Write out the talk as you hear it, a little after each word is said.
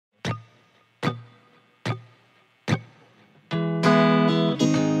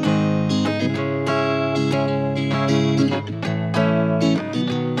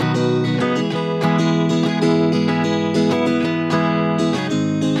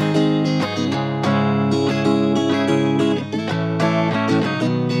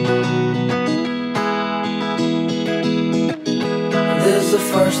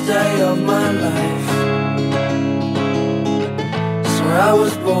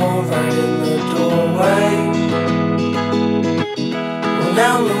door, right in the doorway. When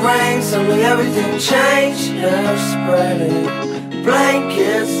down the rain, suddenly everything changed. They're spreading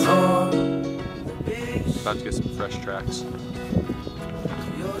blankets on the beach. About to get some fresh tracks.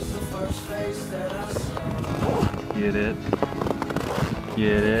 Yours the first face that I saw. Get it.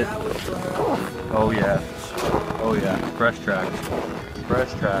 Get it. Oh yeah. Oh yeah. Fresh tracks.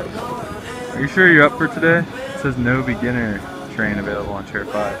 Fresh tracks. Are you sure you're up for today? It says no beginner train available on chair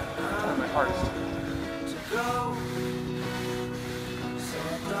 5. My hardest.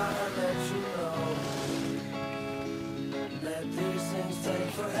 Let these things take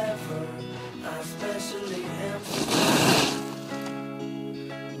forever. I especially am.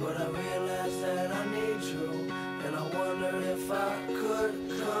 But I realize that I need you, and I wonder if I could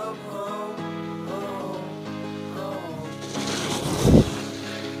come home.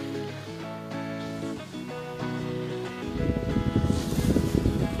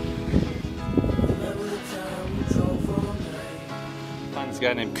 Find this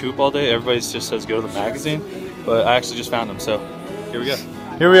guy named Coop all day. Everybody just says go to the magazine, but I actually just found him, so here we go.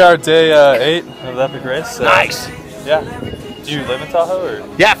 Here we are, day 8 of the epic race. Nice. Yeah. Do you live in Tahoe?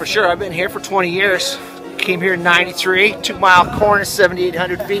 Or? Yeah, for sure. I've been here for 20 years. Came here in '93, 2-mile corner,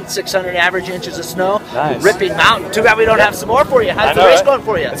 7,800 feet, 600 average inches of snow. Nice. Ripping mountain. Too bad we don't have some more for you. How's the race going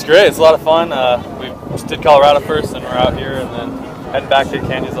for you? It's great. It's a lot of fun. We just did Colorado first, then we're out here, and then heading back to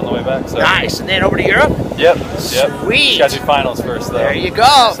Canyons on the way back. So. Nice. And then over to Europe? Yep. Sweet. Got to do finals first, though. There you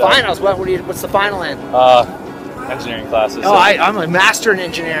go. So. Finals. What's the final in? Engineering classes. Oh, so. I'm a master in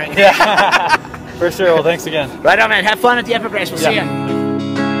engineering. Yeah. For sure. Well, thanks again. Right on, man. Have fun at the epic race. We'll see you.